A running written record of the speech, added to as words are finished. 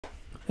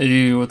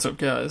Hey, what's up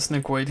guys?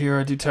 Nick White here.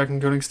 I do tech and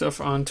coding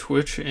stuff on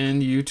Twitch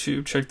and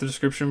YouTube. Check the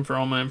description for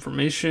all my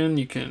information.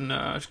 You can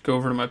go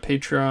over to my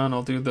Patreon.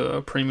 I'll do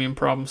the premium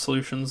problem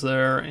solutions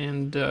there.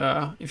 And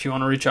if you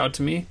want to reach out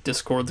to me,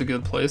 Discord's a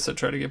good place. I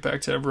try to get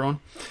back to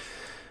everyone.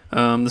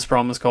 This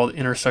problem is called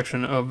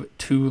intersection of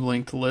two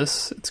linked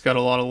lists. It's got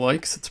a lot of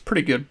likes. It's a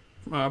pretty good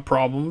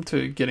problem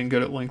to getting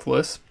good at linked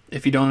lists.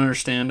 If you don't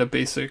understand a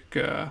basic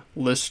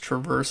list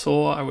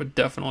traversal, I would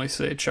definitely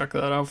say check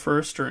that out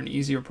first, or an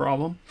easier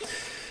problem.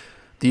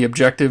 The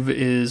objective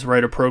is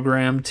write a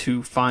program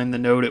to find the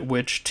node at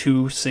which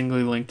two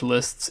singly linked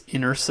lists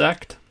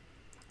intersect,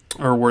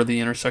 or where the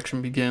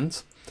intersection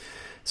begins.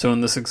 So in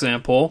this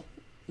example,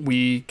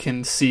 we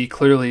can see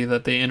clearly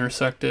that they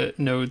intersect at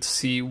node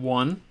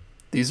C1.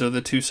 These are the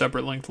two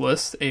separate linked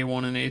lists,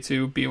 A1 and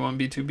A2, B1,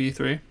 B2,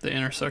 B3. They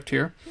intersect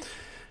here.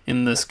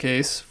 In this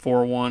case,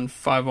 401,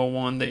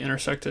 501, they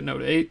intersect at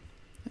node 8.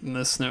 In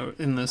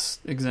this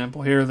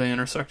example here, they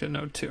intersect at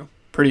node 2.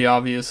 Pretty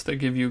obvious. They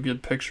give you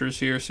good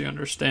pictures here so you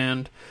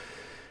understand.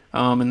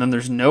 And then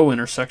there's no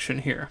intersection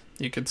here.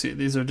 You can see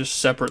these are just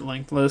separate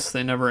linked lists.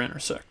 They never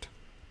intersect.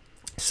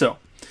 So,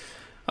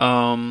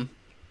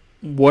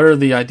 what are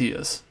the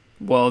ideas?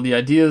 Well, the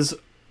ideas,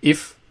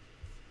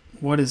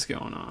 what is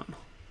going on?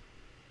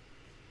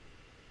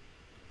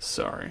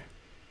 Sorry.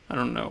 I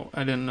don't know.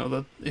 I didn't know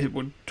that it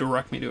would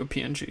direct me to a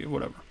PNG,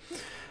 whatever.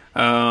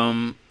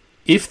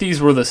 If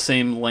these were the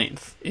same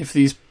length, if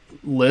these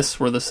lists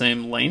were the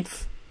same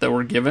length that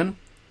we're given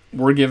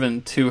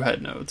two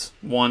head nodes.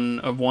 One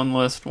of one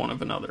list, one of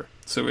another.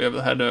 So we have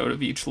the head node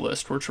of each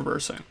list we're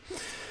traversing.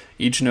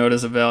 Each node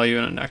has a value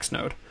and a next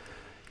node.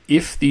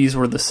 If these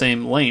were the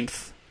same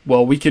length,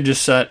 well, we could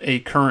just set a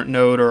current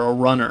node or a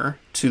runner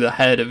to the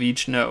head of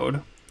each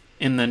node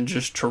and then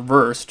just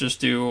traverse, just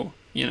do,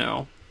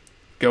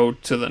 go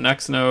to the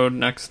next node,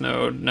 next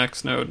node,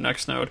 next node,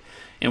 next node,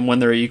 and when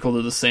they're equal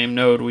to the same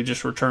node, we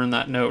just return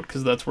that node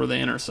because that's where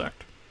they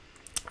intersect.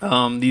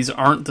 These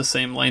aren't the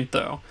same length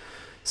though,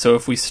 so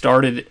if we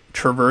started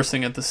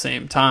traversing at the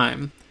same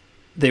time,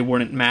 they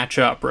wouldn't match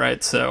up,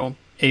 right? So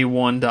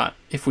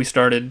if we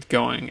started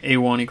going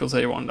A1 equals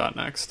A1 dot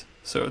next,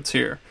 so it's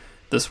here,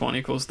 this one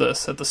equals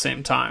this at the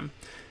same time,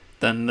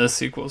 then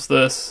this equals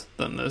this,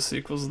 then this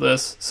equals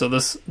this. So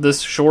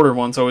this shorter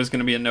one's always going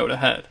to be a node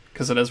ahead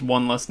because it has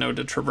one less node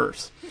to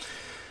traverse.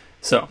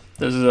 So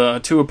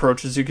there's two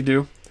approaches you could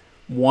do.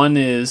 One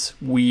is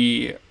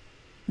we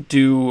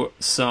do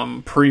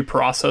some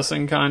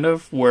pre-processing kind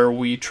of where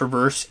we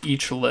traverse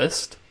each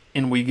list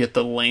and we get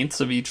the lengths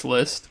of each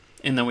list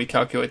and then we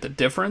calculate the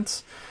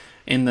difference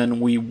and then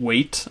we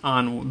wait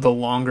on the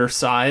longer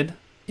side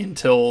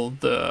until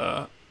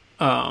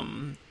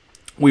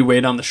we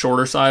wait on the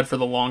shorter side for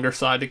the longer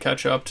side to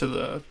catch up to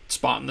the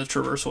spot in the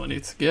traversal it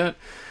needs to get.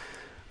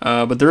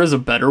 But there is a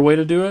better way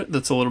to do it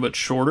that's a little bit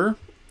shorter.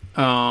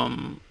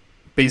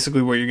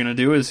 Basically what you're going to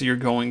do is you're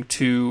going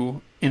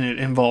to, and it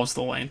involves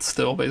the length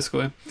still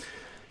basically,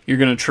 you're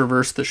going to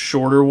traverse the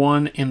shorter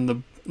one and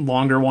the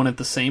longer one at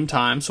the same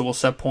time. So we'll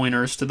set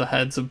pointers to the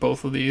heads of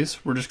both of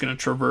these. We're just going to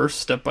traverse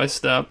step by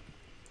step.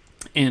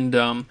 And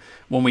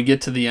when we get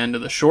to the end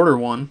of the shorter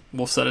one,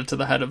 we'll set it to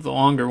the head of the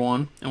longer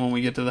one. And when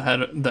we get to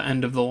the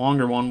end of the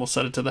longer one, we'll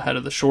set it to the head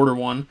of the shorter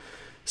one.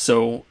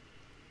 So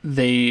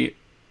the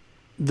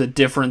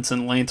difference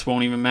in lengths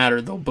won't even matter.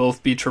 They'll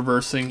both be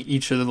traversing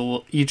each of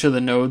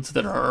the nodes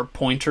that are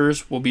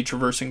pointers will be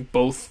traversing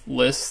both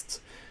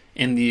lists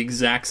in the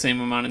exact same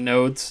amount of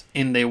nodes,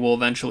 and they will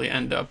eventually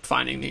end up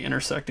finding the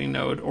intersecting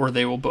node, or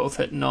they will both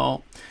hit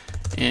null,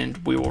 and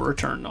we will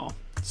return null.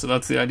 So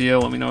that's the idea.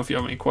 Let me know if you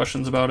have any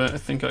questions about it. I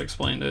think I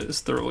explained it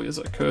as thoroughly as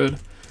I could.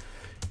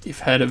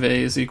 If head of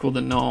A is equal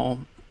to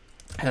null,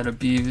 head of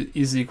B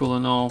is equal to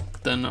null,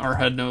 then our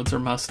head nodes are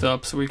messed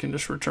up, so we can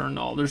just return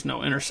null. There's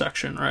no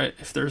intersection, right?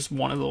 If there's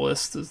one of the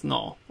lists is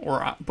null,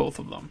 or both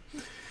of them.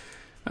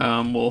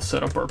 We'll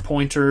set up our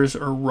pointers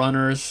or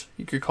runners.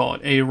 You could call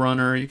it a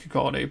runner, you could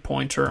call it a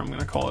pointer. I'm going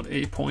to call it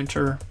a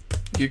pointer.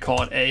 You could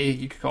call it A,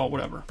 you could call it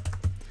whatever.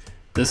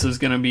 This is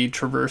going to be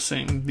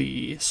traversing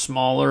the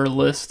smaller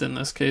list in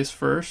this case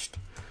first.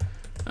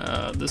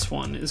 This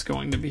one is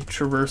going to be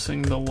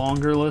traversing the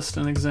longer list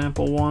in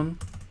example 1.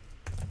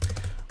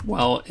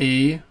 While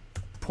A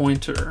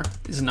pointer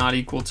is not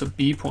equal to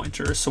B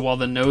pointer, so while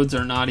the nodes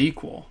are not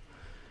equal,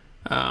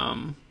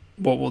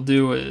 what we'll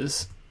do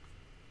is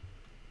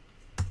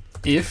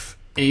if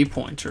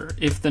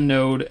the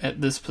node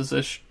at this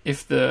position,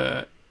 if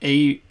this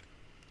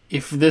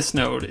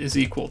node is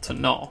equal to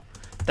null,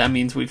 that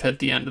means we've hit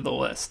the end of the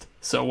list.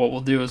 So what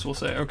we'll do is we'll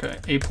say, okay,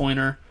 A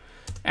pointer,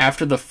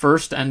 after the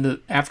first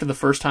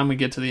time we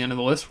get to the end of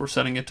the list, we're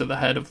setting it to the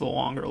head of the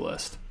longer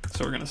list.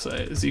 So we're going to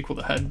say is equal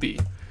to head B.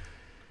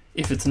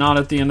 If it's not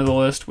at the end of the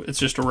list, it's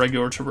just a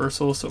regular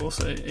traversal, so we'll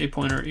say A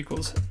pointer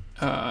equals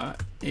A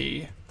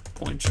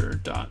pointer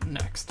dot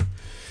next.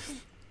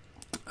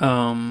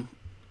 And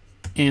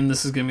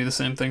this is going to be the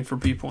same thing for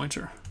B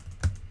pointer.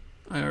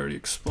 I already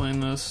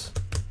explained this.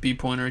 B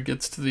pointer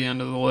gets to the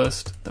end of the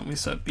list, then we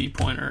set B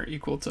pointer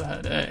equal to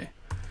head A.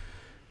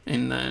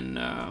 And then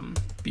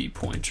b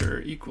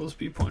pointer equals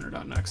b pointer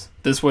dot next.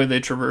 This way they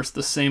traverse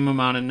the same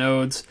amount of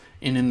nodes,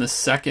 and in the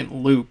second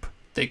loop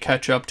they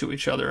catch up to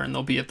each other and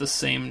they'll be at the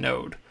same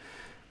node.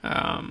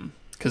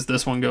 Because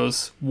this one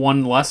goes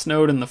one less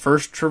node in the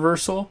first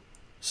traversal,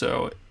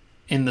 so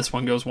in this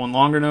one goes one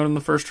longer node in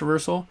the first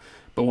traversal,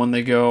 but when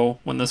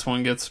this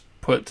one gets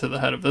put to the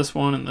head of this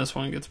one and this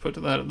one gets put to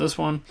the head of this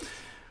one,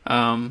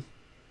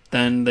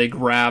 then they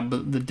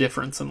grab the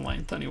difference in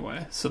length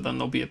anyway. So then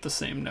they'll be at the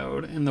same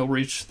node and they'll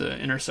reach the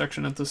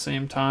intersection at the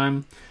same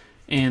time.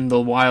 And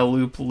the while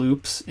loop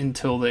loops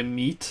until they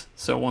meet.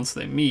 So once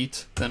they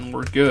meet, then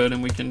we're good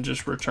and we can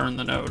just return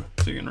the node.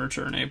 So you can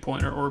return a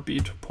pointer or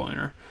b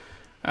pointer.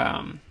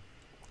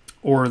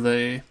 Or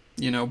they,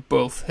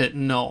 both hit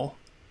null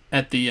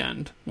at the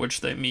end,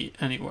 which they meet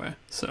anyway.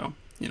 So,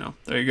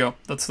 there you go.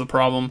 That's the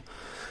problem.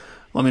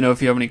 Let me know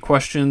if you have any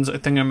questions. I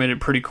think I made it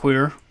pretty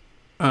clear.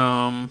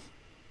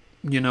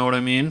 You know what I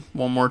mean?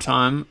 One more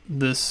time.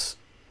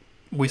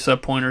 We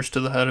set pointers to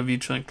the head of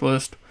each linked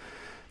list.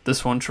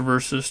 This one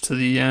traverses to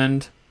the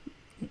end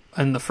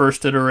in the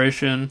first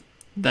iteration.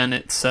 Then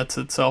it sets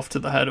itself to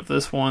the head of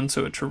this one,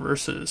 so it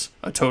traverses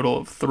a total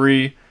of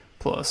 3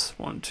 plus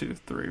 1, 2,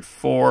 3,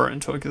 4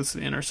 until it gets to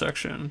the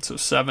intersection. So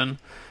 7.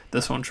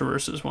 This one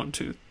traverses 1,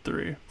 2,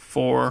 3,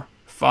 4,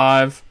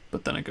 5,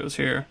 but then it goes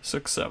here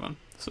 6, 7.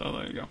 So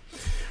there you go.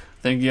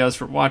 Thank you guys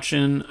for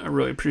watching. I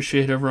really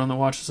appreciate everyone that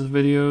watches the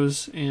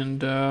videos,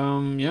 and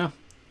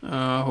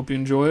hope you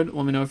enjoyed.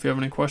 Let me know if you have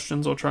any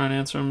questions. I'll try and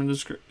answer them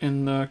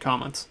in the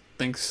comments.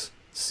 Thanks.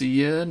 See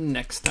you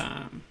next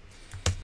time.